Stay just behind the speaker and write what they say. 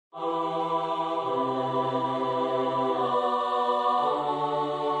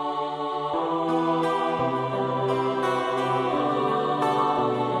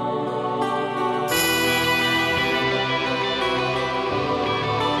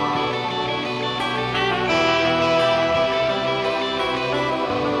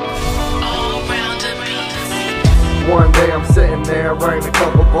one day I'm sitting there writing a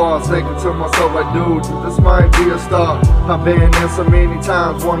couple bars, thinking to myself like, dude, this might be a start. I've been in so many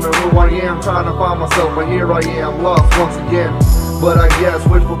times, wondering who I am, trying to find myself, but here I am, lost once again. But I guess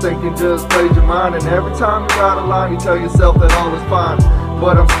wishful thinking just plays your mind, and every time you got a line, you tell yourself that all is fine.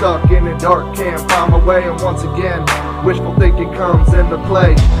 But I'm stuck in the dark, can't find my way, and once again, wishful thinking comes into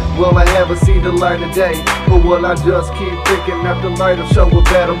play. Will I ever see the light of day, or will I just keep thinking that the light will show a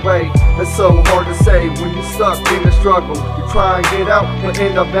better way? It's so hard to say when you're stuck in the struggle. You try and get out, but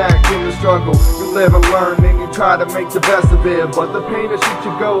end up back in the struggle. You live and learn, and you try to make the best of it, but the pain and shit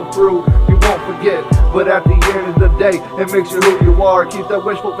you go through, you won't forget. But at the end of the day, it makes you who you are. Keep that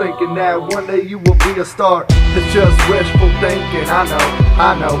wishful thinking that one day you will be a star. It's just wishful thinking, I know.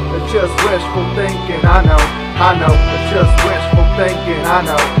 It's just wishful thinking, I know. It's just wishful thinking, I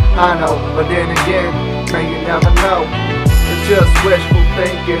know. But then again, man, you never know. It's just wishful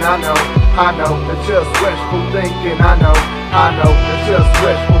thinking, I know. It's just wishful thinking, I know. It's just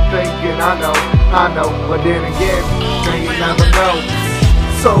wishful thinking, I know. But then again, man, you never know.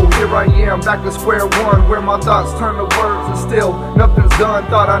 So here I am, back to square one, where my thoughts turn to words and still nothing's done.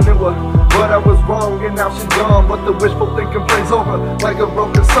 Thought I knew her, but I was wrong, and now she's gone. But the wishful thinking plays over like a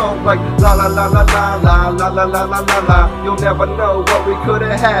broken song, like la la la la la la la la la la la la. You'll never know what we could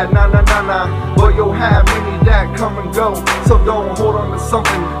have had, nah nah nah nah. But you'll have many that come and go, so don't hold on to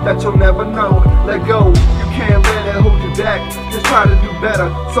something that you'll never know. Let go, you can't let it hold you back. Just try to do better,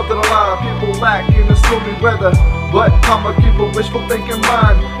 something a lot of people lack in the stormy weather. But I'ma keep a wishful thinking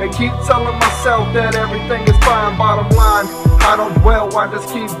mind and keep telling myself that everything is fine. Bottom line, I don't dwell, I just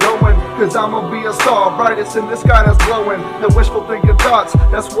keep going, cause I'ma be a star, brightest in the sky that's glowing. The wishful thinking thoughts,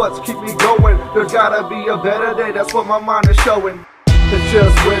 that's what's keep me going. There's gotta be a better day, that's what my mind is showing. It's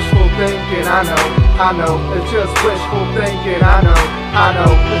just wishful thinking, I know. It's just wishful thinking, I know.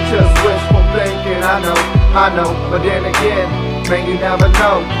 It's just wishful thinking, I know. But then again, man, you never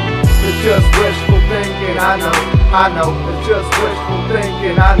know. It's just wishful thinking, I know. It's just wishful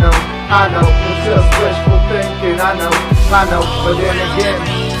thinking, I know. It's just wishful thinking, I know. But then again,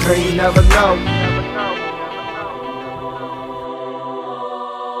 man, you never know.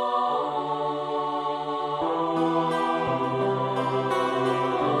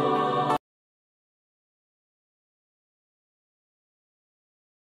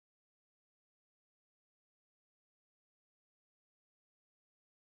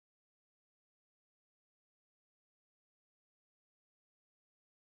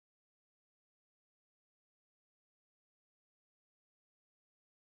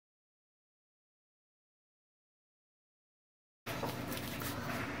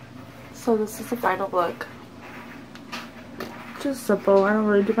 So this is the final look. Just simple. I don't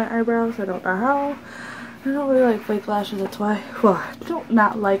really do my eyebrows. I don't know how. I don't really like fake lashes. That's why. Well, I don't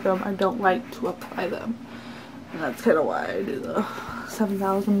not like them. I don't like to apply them. And that's kind of why I do the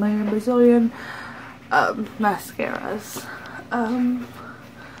 7,000 layer Brazilian mascaras.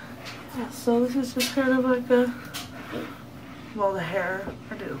 Yeah, so this is just kind of like a, well, the hair,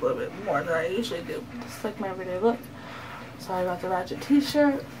 I did a little bit more than I usually do. Just like my everyday look. So I got the Ratchet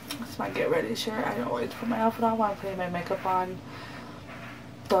t-shirt. It's my get ready shirt. I don't always put my outfit on while I'm putting my makeup on.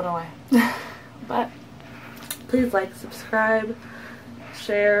 Don't know why. But please like, subscribe,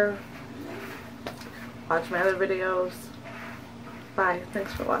 share, watch my other videos. Bye.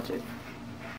 Thanks for watching.